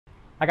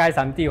Hi guys,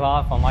 I'm Tay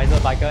from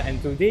Biker, and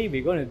today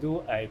we're going to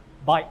do a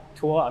bike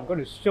tour. I'm going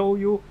to show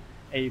you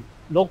a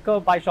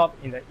local bike shop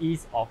in the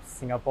east of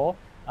Singapore.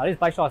 This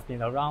bike shop has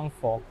been around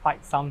for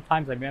quite some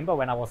time. I remember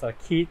when I was a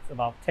kid,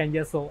 about 10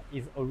 years old,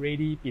 it's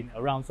already been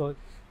around. So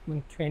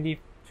 20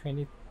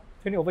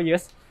 over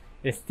years,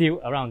 it's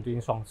still around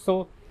doing strong.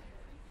 So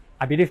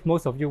I believe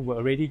most of you will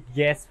already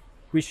guess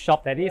which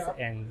shop that is,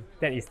 and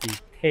that is the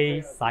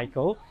Tay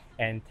Cycle.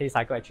 And Tay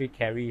Cycle actually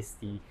carries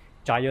the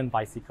giant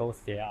bicycles.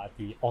 They are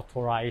the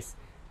authorized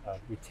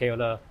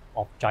retailer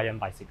of giant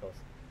bicycles.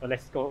 So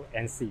let's go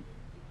and see.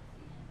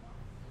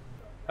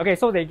 Okay,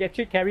 so they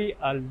actually carry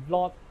a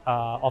lot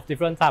of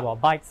different type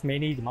of bikes,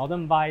 mainly the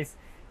mountain bikes.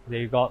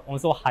 They got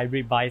also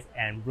hybrid bikes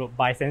and road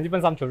bikes, and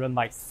even some children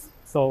bikes.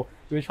 So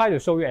we'll try to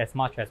show you as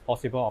much as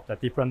possible of the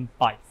different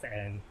bikes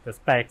and the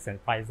specs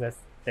and prices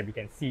that we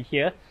can see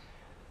here.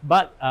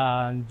 But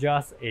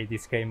just a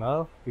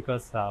disclaimer,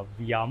 because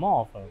we are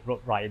more of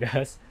road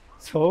riders,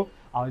 so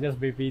I'll just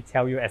briefly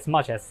tell you as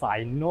much as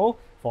I know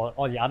for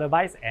all the other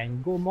bikes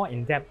and go more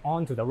in depth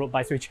onto the road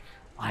bikes, which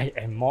I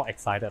am more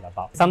excited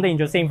about. Something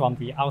interesting from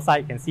the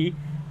outside, you can see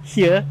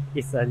here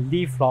is a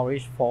Leaf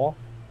Flourish 4,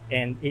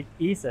 and it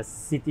is a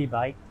city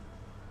bike.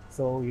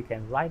 So you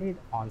can ride it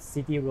on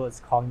city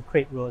roads,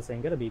 concrete roads,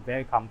 and gonna be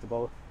very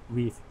comfortable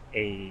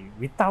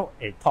without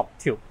a top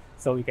tilt.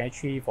 So you can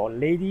actually, for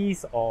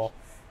ladies or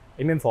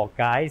even for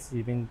guys,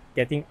 even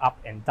getting up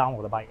and down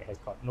of the bike has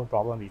got no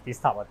problem with this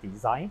type of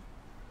design.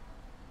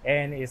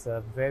 And it's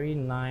a very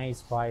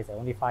nice price,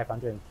 only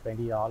 $520,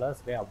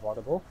 very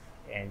affordable,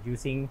 and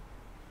using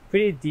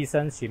pretty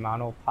decent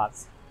Shimano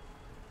parts.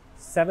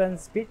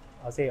 7-speed,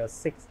 I'll say a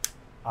 6,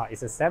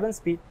 it's a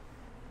 7-speed.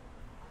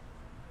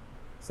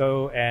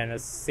 So, and a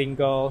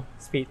single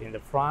speed in the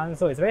front.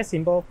 So it's very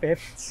simple, very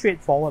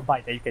straightforward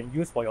bike that you can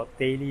use for your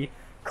daily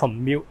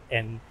commute.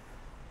 And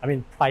I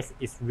mean, price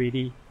is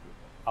really,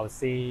 I would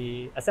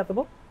say,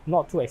 acceptable,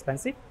 not too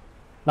expensive.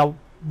 Now,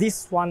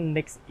 this one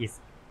next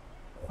is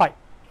quite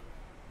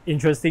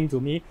interesting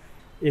to me.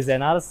 Is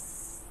another,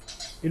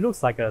 it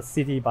looks like a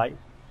city bike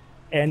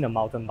and a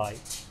mountain bike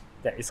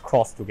that is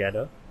crossed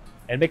together,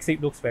 and makes it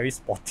looks very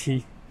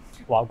sporty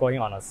while going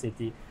on a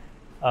city.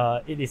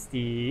 It is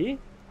the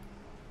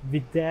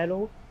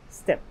Videlo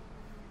Step,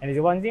 and it's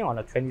running on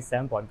a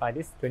 27.5.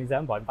 This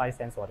 27.5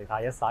 stands for the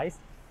tire size.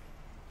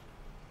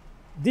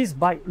 This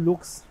bike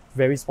looks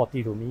very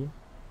sporty to me,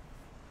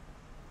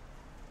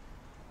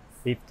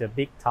 with the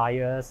big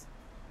tires,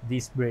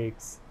 disc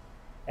brakes,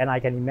 and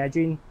I can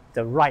imagine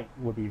the ride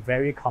will be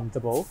very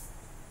comfortable.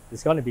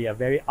 It's going to be a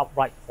very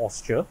upright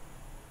posture.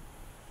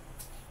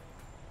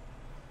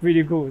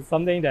 Really cool,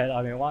 something that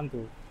I may want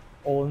to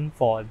own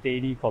for a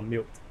daily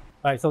commute.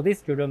 Alright, so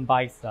these children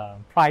bikes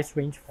price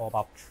range for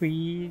about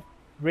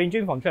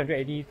ranging from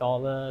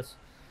 $380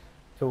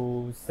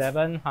 to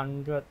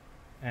 $750.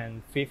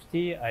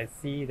 I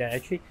see that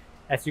actually,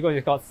 as you go,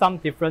 you've got some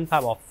different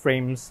type of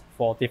frames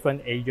for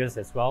different ages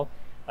as well.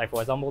 Like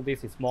for example,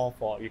 this is more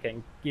for, you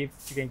can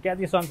get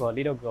this one for a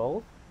little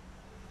girl,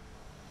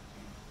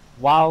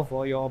 while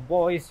for your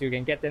boys you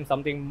can get them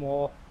something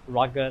more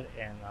rugged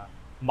and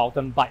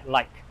mountain bike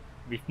like,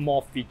 with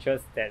more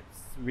features that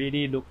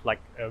really look like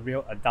a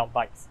real adult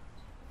bikes.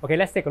 Okay,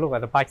 let's take a look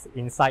at the bikes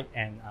inside,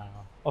 and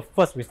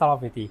first we start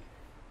off with the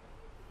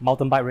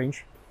mountain bike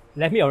range.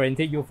 Let me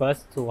orientate you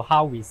first to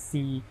how we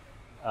see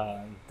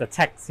the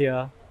text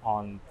here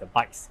on the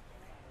bikes.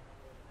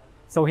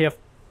 So here,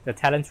 the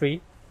Talon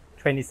 3,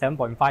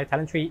 27.5.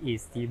 Talon 3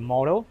 is the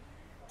model,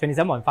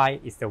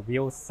 27.5 is the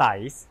wheel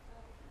size,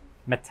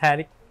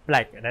 metallic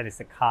black, that is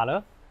the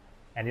color,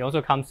 and it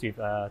also comes with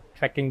a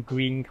tracking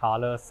green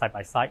color side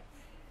by side.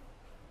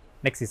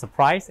 Next is the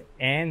price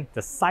and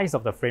the size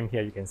of the frame.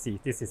 Here you can see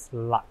this is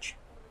large.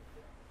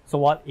 So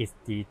what is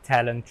the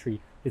Talon 3?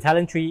 The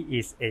Talon 3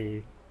 is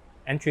a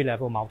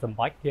entry-level mountain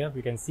bike. Here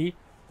we can see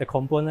the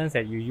components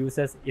that you use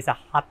is a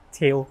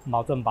hardtail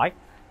mountain bike,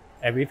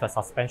 and with a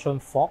suspension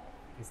fork.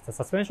 The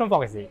suspension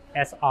fork is the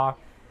SR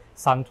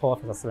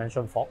Suntour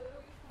suspension fork,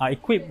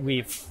 equipped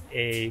with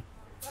a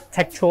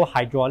tactile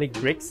hydraulic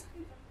brakes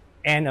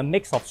and a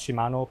mix of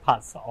Shimano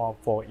parts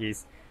for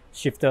its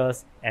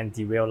shifters and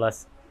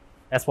derailleurs.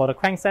 As for the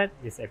crankset,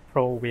 it's a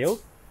Pro wheel.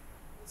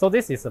 So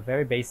this is a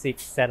very basic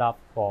setup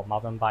for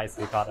mountain bikes.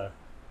 We got a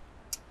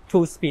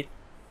 2-speed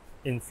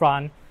in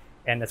front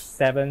and a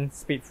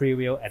 7-speed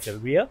freewheel at the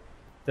rear.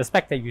 The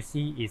spec that you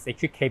see is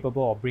actually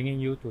capable of bringing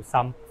you to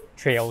some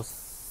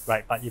trails,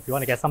 right? But if you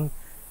want to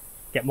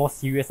get more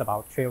serious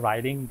about trail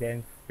riding,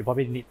 then you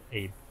probably need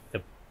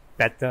the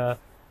better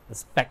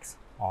specs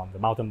on the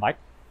mountain bike.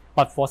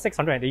 But for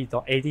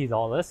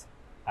 $680,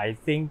 I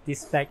think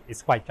this spec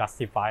is quite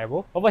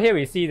justifiable. Over here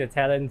we see the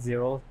Talon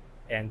 0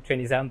 and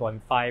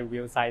 27.5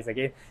 wheel size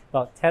again.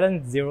 But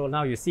Talon 0,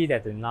 now you see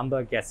that the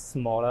number gets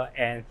smaller,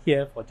 and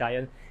here for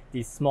Giant,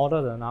 the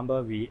smaller the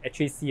number, we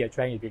actually see a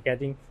trend is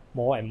getting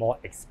more and more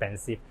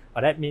expensive.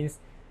 But that means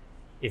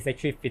it's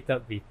actually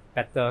fitted with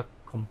better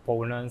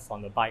components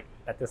on the bike,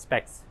 better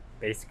specs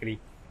basically.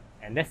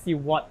 And let's see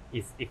what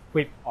is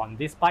equipped on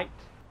this bike.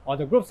 On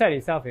the group set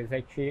itself is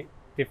actually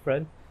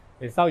different.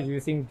 It's now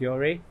using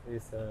Dure.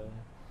 It's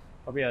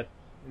probably a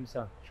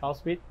 12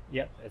 speed.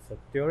 Yep, it's a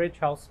Dure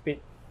 12 speed.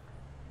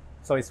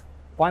 So it's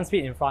 1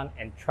 speed in front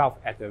and 12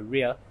 at the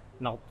rear.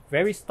 Now,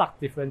 very stark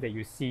difference that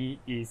you see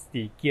is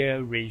the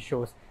gear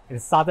ratios,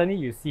 and suddenly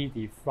you see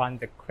the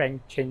front, the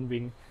crank chain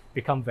ring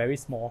become very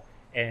small,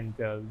 and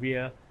the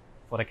rear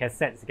for the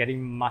cassette is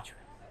getting much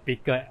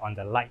bigger on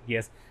the light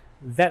gears.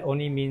 That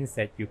only means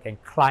that you can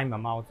climb a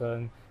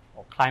mountain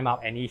or climb up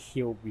any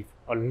hill with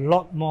a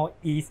lot more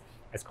ease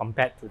as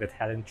compared to the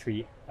Talon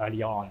 3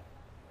 earlier on.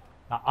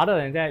 Now, other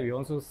than that, we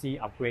also see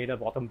upgraded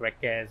bottom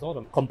brackets. All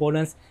the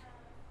components,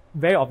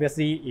 very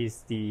obviously,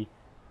 is the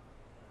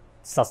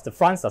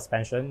front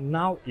suspension.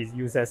 Now it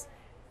uses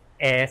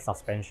air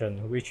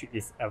suspension, which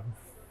is a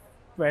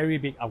very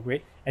big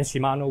upgrade, and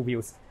Shimano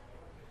wheels.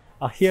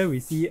 Here we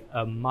see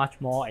a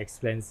much more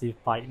expensive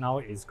bike. Now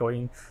it's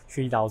going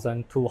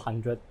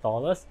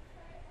 $3,200,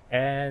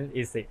 and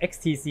it's the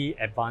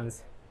XTC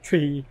Advanced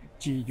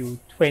 3GU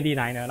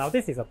 29er. Now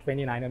this is a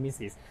 29er, means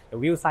the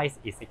wheel size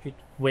is actually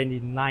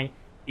 29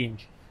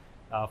 inch.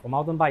 For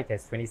mountain bike,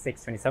 there's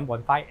 26,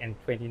 27.5, and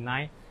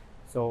 29.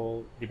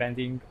 So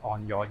depending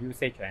on your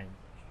usage and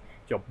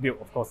your build,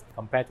 of course,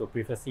 compared to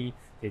previously,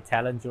 the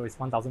Talon 0 is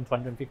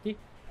 $1,250.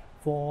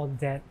 For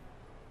that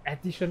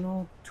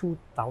additional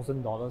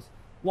 $2,000,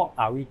 what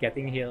are we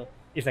getting here?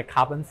 It's a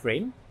carbon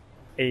frame,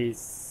 a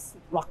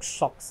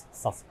RockShox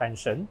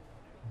suspension,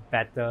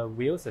 better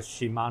wheels, a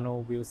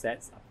Shimano wheel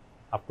sets,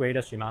 upgraded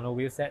Shimano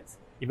wheel sets,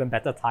 even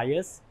better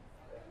tires,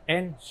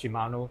 and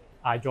Shimano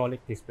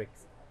hydraulic disc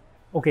brakes.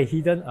 Okay,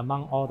 hidden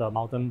among all the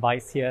mountain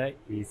bikes here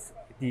is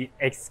the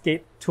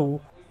Escape 2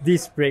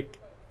 disc brake,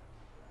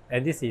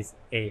 and this is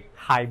a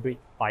hybrid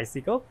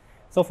bicycle.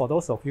 So for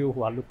those of you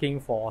who are looking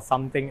for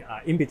something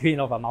in between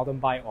of a mountain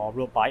bike or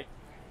road bike,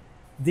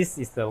 this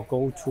is the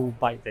go-to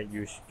bike that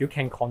you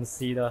can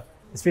consider.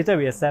 It's fitted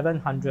with a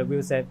 700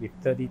 wheel set with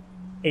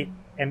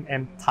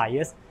 38mm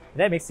tires.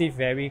 That makes it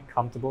very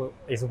comfortable.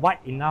 It's wide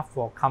enough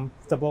for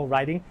comfortable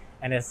riding,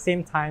 and at the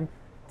same time,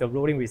 the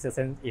rolling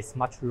resistance is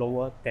much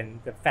lower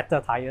than the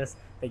fatter tires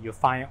that you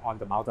find on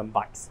the mountain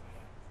bikes,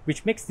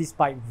 which makes this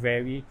bike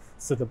very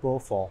suitable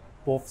for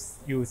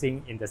both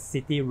using in the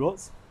city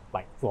roads.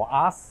 Like for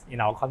us,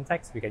 in our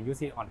context, we can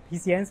use it on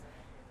PCNs,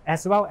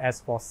 as well as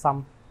for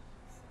some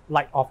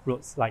light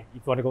off-roads, like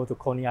if you want to go to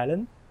Coney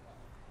Island.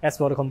 As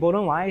for the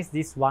component wise,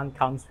 this one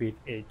comes with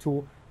a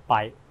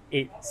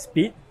 2x8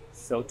 speed,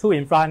 so 2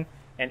 in front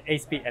and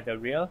 8 speed at the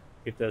rear,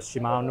 with the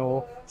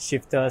Shimano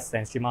shifters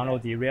and Shimano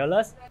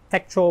derailleurs,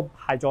 Tektro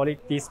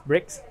hydraulic disc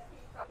brakes.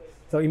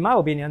 So in my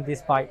opinion,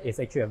 this bike is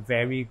actually a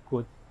very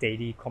good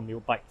daily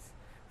commute bike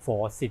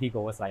for city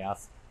goers like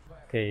us.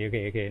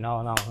 Okay,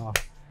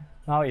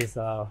 now is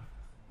our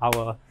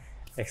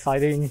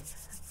exciting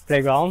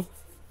playground.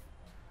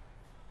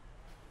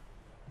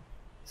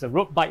 It's a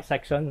road bike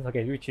section,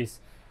 okay, which is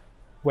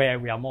where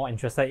we are more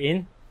interested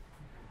in.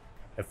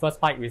 The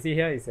first bike we see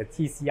here is a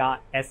TCR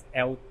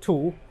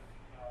SL2,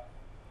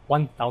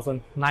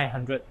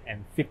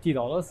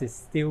 $1,950. It's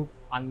still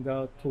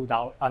under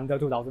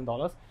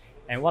 $2,000.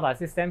 And what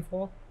does it stand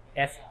for?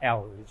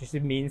 SL, which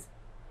means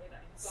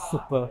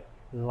super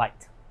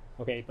light.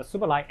 Okay, but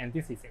super light, and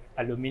this is an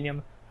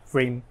aluminum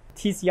frame.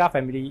 TCR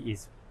family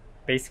is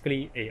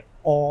basically a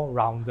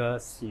all-rounder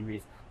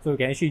series. So you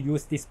can actually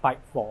use this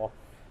bike for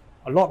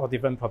a lot of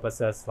different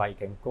purposes, like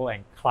you can go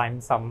and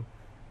climb some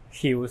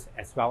hills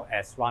as well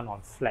as run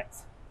on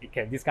flats.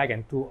 This guy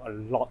can do a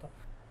lot.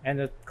 And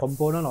the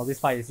component of this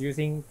bike is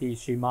using the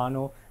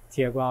Shimano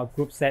Tiagra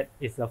group set.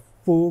 It's a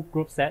full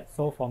group set,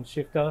 so from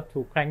shifter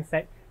to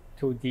crankset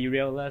to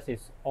derailleurs,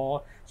 it's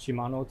all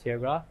Shimano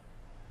Tiagra,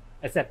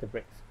 except the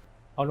brakes.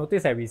 I'll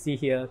notice that we see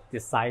here the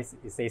size,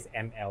 it says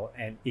ML,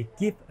 and it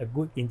gives a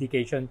good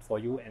indication for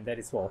you, and that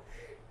is for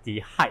the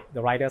height,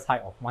 the rider's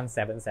height of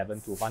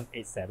 177 to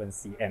 187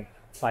 cm.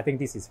 So I think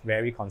this is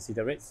very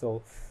considerate.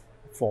 So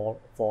for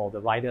the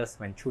riders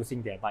when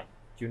choosing their bike,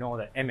 do you know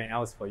that M and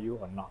L is for you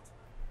or not?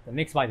 The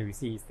next bike that we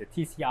see is the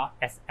TCR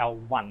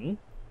SL1.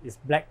 It's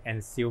black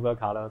and silver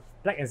color,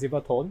 black and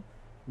silver tone,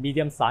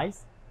 medium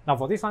size. Now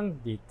for this one,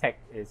 the tag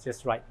is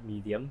just right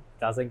medium,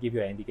 doesn't give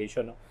you an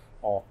indication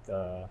of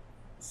the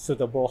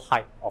suitable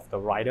height of the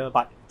rider,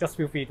 but just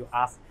feel free to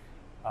ask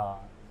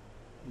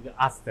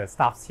the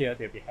staffs here.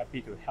 They'll be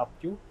happy to help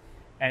you.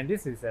 And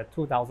this is a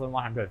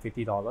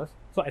 $2,150.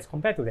 So as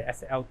compared to the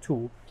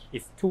SL2,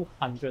 it's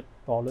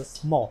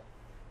 $200 more.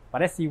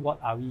 But let's see what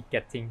are we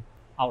getting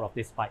out of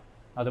this bike.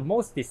 Now the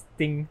most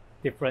distinct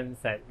difference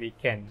that we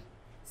can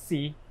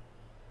see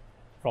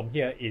from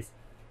here is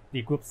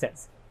the group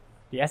sets.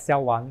 The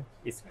SL1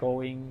 is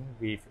going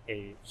with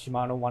a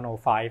Shimano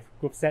 105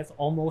 group sets,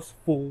 almost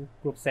full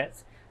group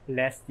sets,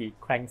 less the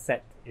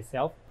crankset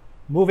itself.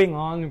 Moving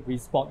on, we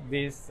spot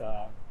this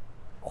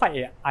quite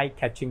an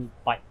eye-catching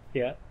bike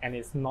here, and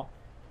it's not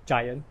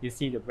Giant. You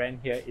see the brand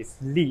here is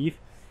Leaf.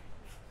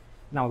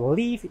 Now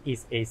Leaf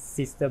is a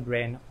sister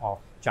brand of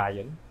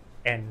Giant,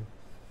 and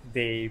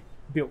they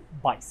build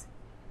bikes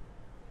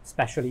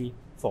especially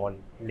for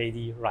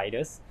lady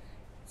riders.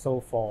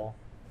 So for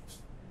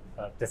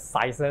the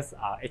sizes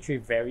are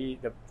actually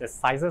the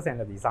sizes and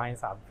the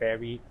designs are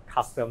very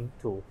custom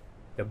to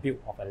the build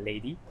of a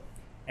lady.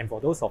 And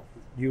for those of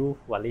you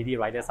who are lady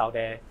riders out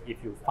there,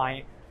 if you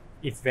find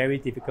it's very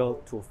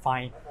difficult to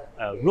find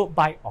a road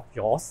bike of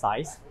your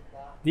size,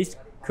 this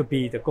could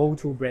be the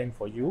go-to brand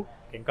for you. You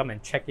can come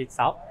and check it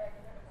out.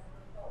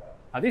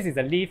 Now this is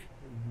a Leaf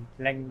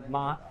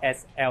Langma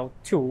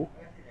SL2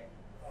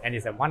 and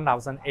it's at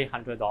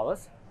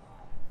 $1,800.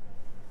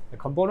 The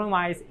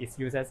component-wise, it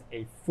uses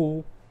a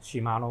full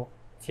Shimano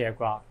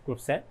Tiagra group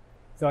set.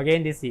 So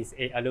again, this is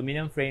a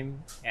aluminum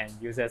frame and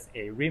uses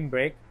a rim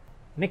brake.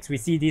 Next, we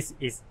see this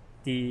is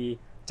the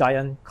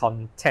Giant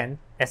Content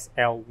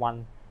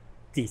SL1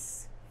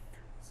 disc,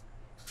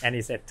 and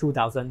it's at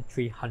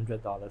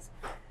 $2,300.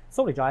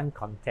 So the Giant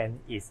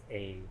Content is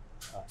a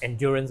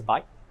endurance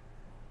bike,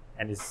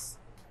 and it's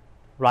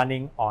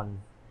running on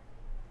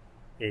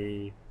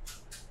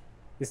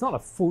it's not a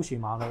full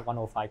Shimano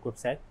 105 group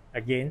set.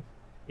 Again,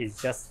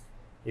 it's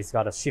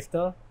got a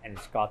shifter and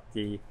it's got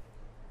the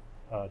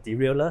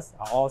derailleurs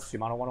are all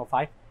Shimano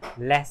 105,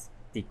 less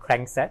the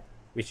crankset,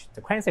 which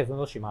the crankset is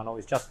also Shimano,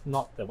 it's just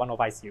not the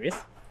 105 series.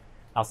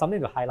 Now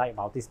something to highlight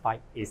about this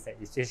bike is that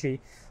it's actually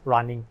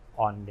running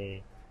on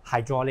the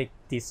hydraulic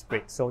disc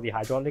brake. So the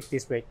hydraulic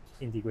disc brake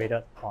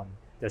integrated on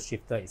the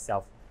shifter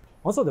itself.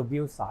 Also, the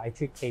wheels are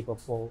actually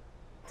capable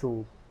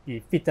to be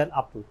fitted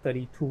up to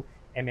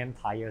 32mm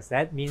tires.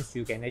 That means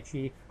you can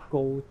actually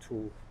go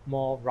to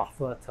more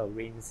rougher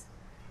terrains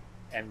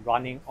and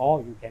running,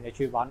 or you can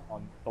actually run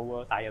on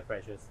lower tire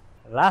pressures.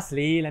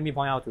 Lastly, let me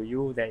point out to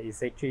you that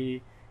it's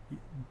actually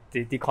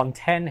the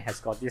Content has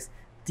got this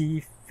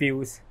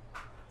defuse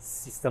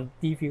system,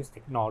 defuse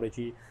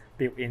technology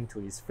built into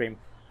its frame,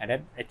 and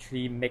that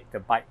actually make the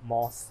bike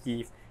more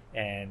stiff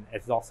and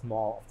absorbs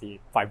more of the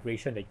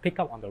vibration that you pick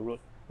up on the road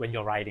when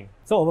you're riding.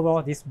 So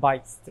overall, this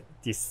bike,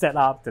 the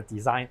setup, the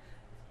design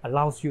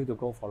allows you to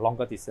go for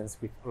longer distance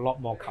with a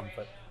lot more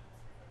comfort.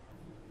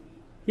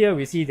 Here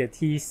we see the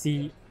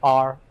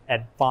TCR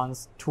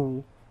Advanced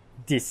 2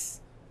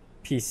 disc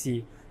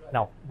PC.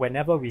 Now,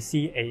 whenever we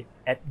see a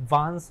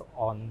advance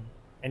on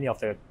any of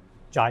the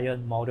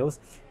Giant models,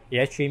 it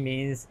actually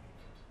means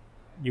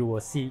you will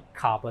see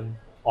carbon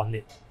on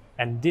it.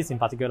 And this in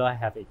particular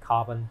have a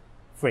carbon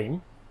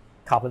frame,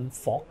 carbon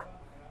fork.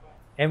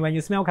 And when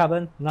you smell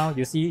carbon, now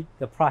you see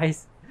the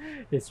price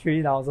is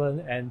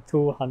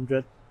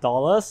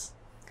 $3,200.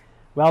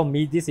 Well,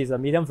 this is a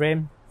medium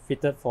frame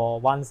fitted for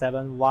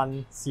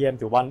 171 cm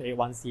to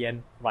 181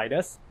 cm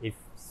riders. It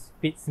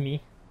fits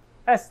me.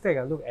 Let's take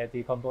a look at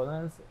the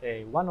components.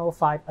 A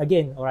 105,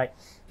 again, alright.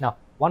 Now,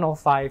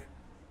 105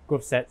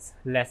 group sets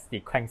less the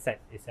crankset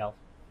itself.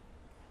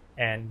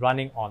 And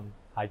running on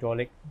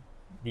hydraulic,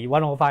 the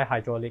 105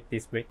 hydraulic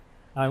disc brake.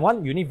 And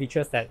one unique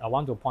features that I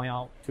want to point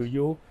out to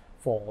you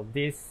for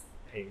this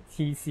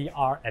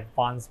TCR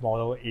Advanced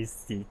model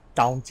is the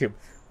down tube.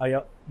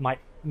 You might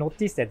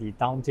notice that the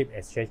down tube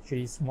is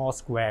actually more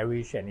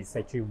squarish and it's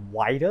actually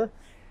wider.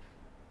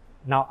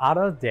 Now,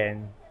 other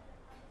than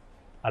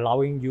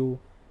allowing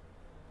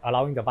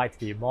the bike to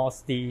be more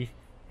stiff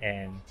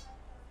and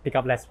pick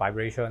up less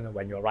vibration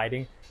when you're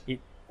riding, it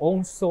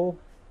also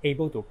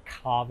able to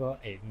cover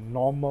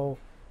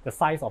the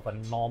size of a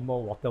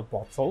normal water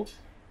bottle.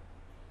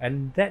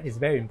 And that is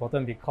very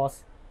important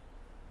because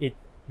it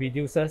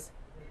reduces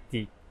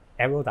the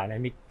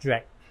aerodynamic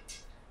drag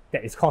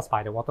that is caused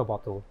by the water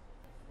bottle.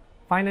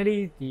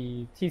 Finally,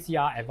 the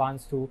TCR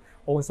Advanced 2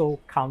 also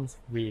comes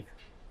with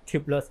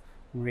tubeless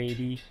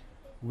ready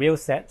wheel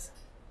sets.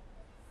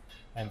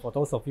 And for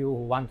those of you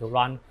who want to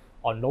run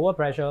on lower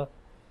pressure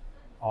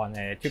on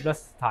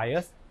tubeless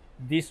tires,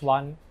 this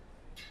one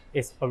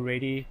is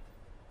already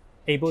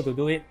able to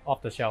do it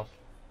off the shelf.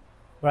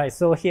 Right,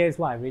 so here's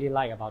what I really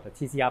like about the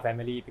TCR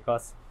family,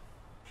 because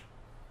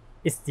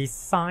its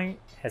design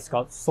has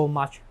got so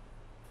much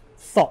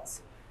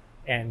thoughts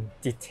and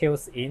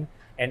details in,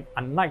 and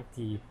unlike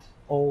the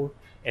old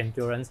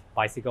endurance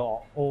bicycle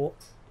or old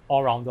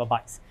all-rounder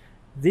bikes,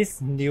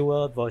 this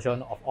newer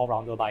version of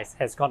all-rounder bikes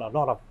has got a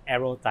lot of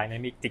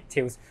aerodynamic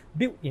details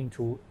built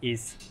into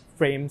its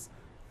frames.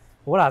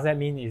 What does that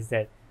mean is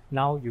that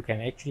now you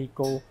can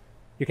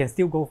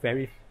still go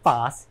very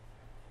fast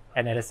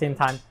and at the same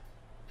time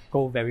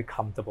go very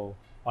comfortable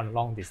on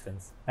long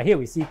distance. Now here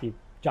we see the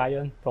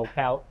Giant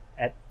Propel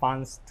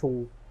Advanced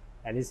 2,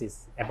 and this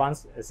is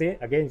advanced.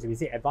 Again, if we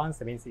say advanced,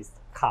 that means it's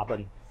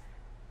carbon.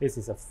 This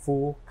is a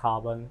full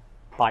carbon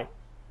bike,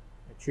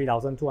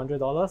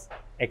 $3,200,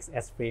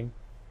 XS frame.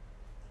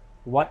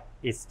 What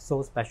is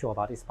so special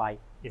about this bike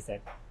is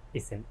that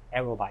it's an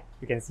aero bike.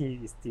 You can see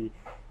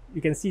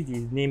the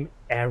name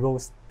Aero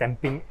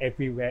stamping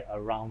everywhere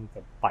around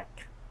the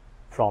bike,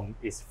 from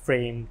its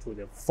frame to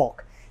the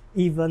fork,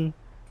 even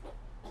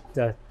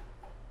the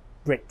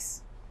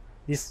brakes.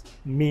 These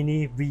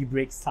mini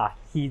V-brakes are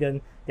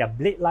hidden. They are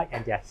blade-like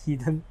and they are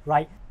hidden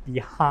right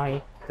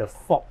behind the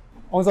fork.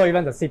 Also,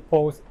 even the seat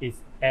post is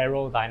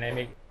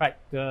aerodynamic. Right,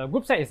 the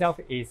group set itself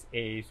is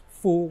a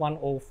full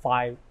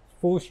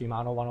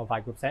Shimano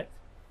 105 group set.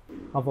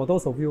 Now, for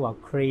those of you who are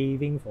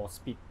craving for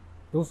speed,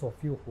 those of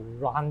you who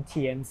run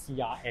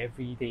TMCR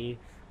every day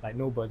like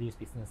nobody's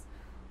business,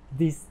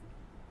 this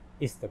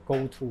is the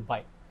go-to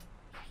bike.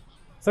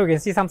 So you can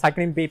see some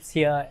cycling bibs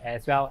here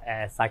as well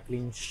as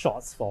cycling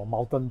shorts for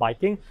mountain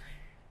biking.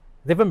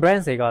 Different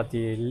brands, they got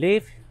the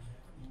Lift,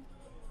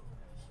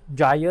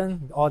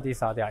 Giant, all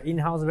these are their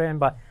in-house brand,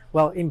 but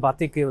well, in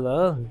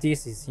particular,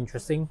 this is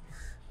interesting.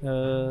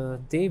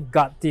 They've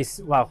got this,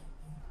 wow,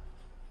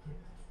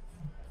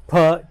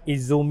 Per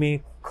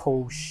Izumi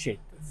Cold Shade.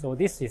 So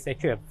this is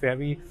actually a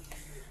very,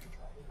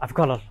 I've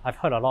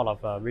heard a lot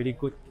of really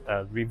good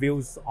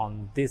reviews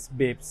on these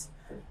bibs,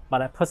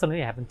 but I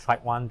personally haven't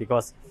tried one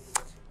because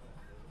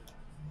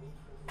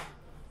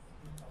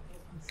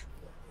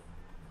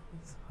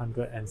it's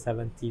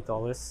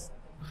 $170.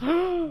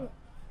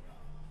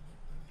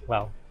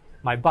 Well,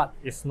 my butt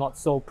is not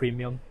so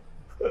premium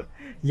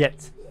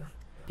yet.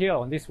 Here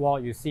on this wall,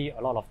 you see a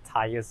lot of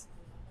tires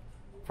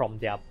from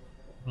their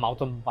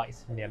mountain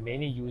bikes. They're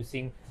mainly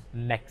using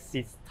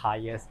Maxxis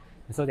tires.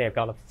 And so they've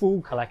got a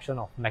full collection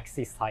of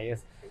Maxxis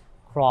tires,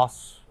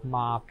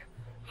 Crossmark,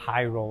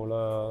 High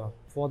Roller.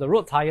 For the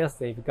road tires,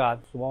 they've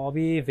got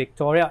Swabi,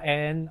 Victoria,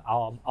 and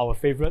our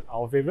favorite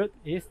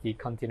is the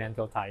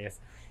Continental tires.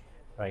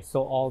 Right,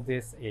 so all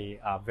this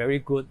are very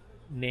good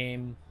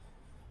name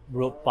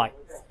road bike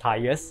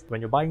tires.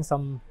 When you're buying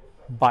some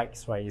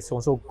bikes, right, it's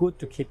also good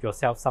to keep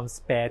yourself some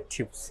spare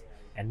tubes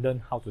and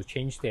learn how to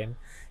change them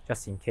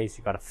just in case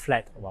you got a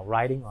flat while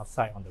riding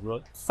outside on the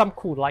road. Some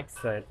cool lights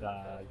that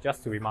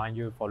just to remind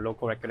you, for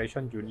local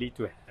regulation, you need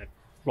to have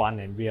front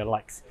and rear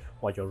lights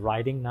while you're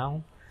riding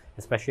now,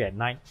 especially at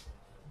night.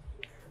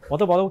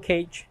 Water bottle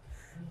cage,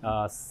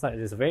 it's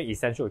a very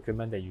essential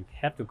equipment that you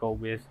have to go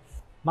with.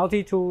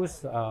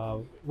 Multi-tools,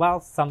 well,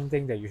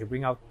 something that you should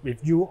bring out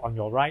with you on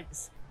your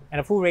rides. And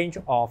a full range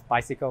of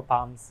bicycle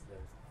pumps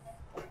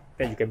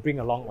that you can bring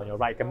along on your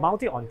ride. You can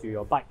mount it onto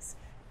your bikes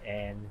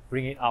and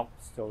bring it out.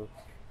 So,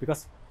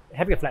 because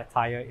having a flat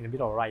tire in the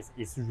middle of rides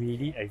is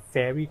really a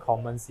very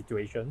common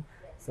situation.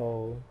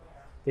 So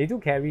they do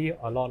carry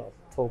a lot of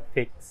toe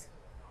picks,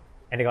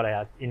 and they got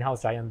an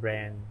in-house Giant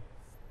brand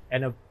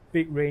and a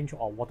big range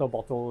of water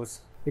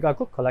bottles. They got a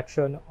good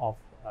collection of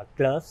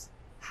gloves,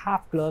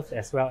 half gloves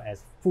as well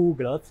as full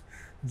gloves,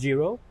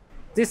 Giro.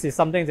 This is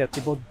something that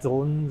people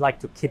don't like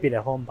to keep it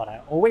at home, but I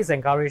always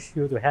encourage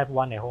you to have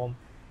one at home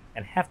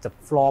and have the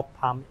floor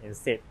pump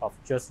instead of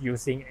just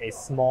using a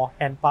small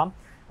hand pump.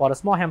 While the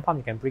small hand pump,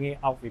 you can bring it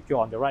out with you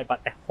on the ride,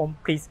 but at home,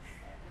 please,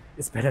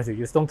 it's better to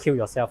use. Don't kill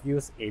yourself.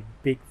 Use a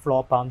big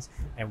floor pump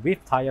and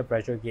with tire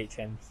pressure gauge.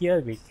 And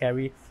here we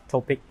carry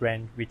Topic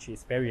brand, which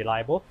is very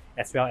reliable,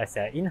 as well as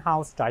their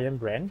in-house Giant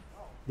brand.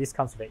 This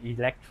comes with an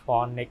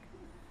electronic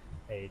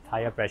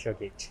tire pressure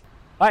gauge.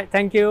 Alright,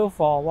 thank you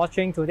for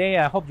watching today.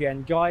 I hope you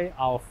enjoy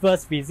our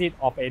first visit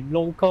of a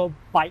local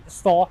bike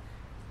store,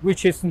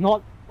 which is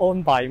not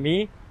owned by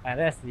me, and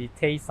that's the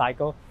Tay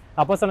Cycle.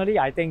 Now, personally,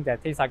 I think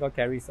that Tay Cycle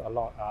carries a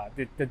lot.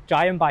 The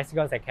Giant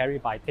bicycles that carry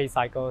by Tay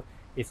Cycle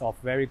is of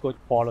very good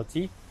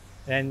quality,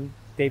 and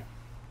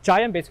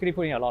Giant basically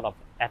putting a lot of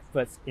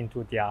efforts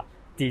into their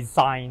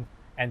design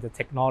and the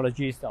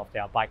technologies of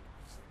their bike.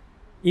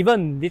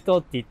 Even little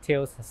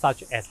details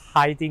such as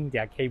hiding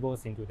their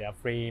cables into their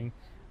frame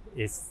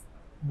is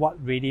what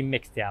really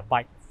makes their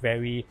bike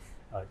very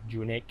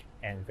unique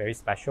and very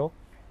special.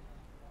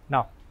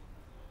 Now,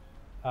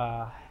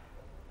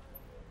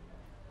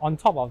 on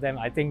top of them,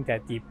 I think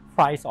that the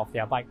price of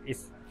their bike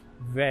is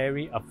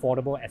very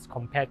affordable as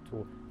compared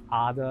to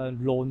other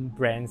loan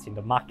brands in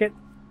the market.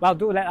 Well,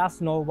 do let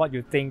us know what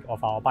you think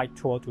of our bike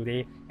tour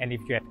today, and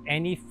if you have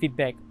any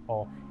feedback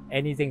or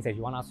anything that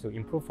you want us to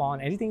improve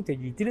on, anything that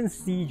you didn't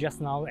see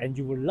just now and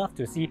you would love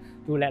to see,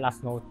 do let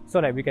us know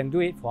so that we can do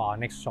it for our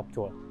next shop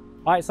tour.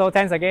 Alright, so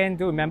thanks again.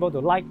 Do remember to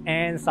like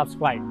and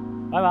subscribe.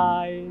 Bye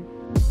bye.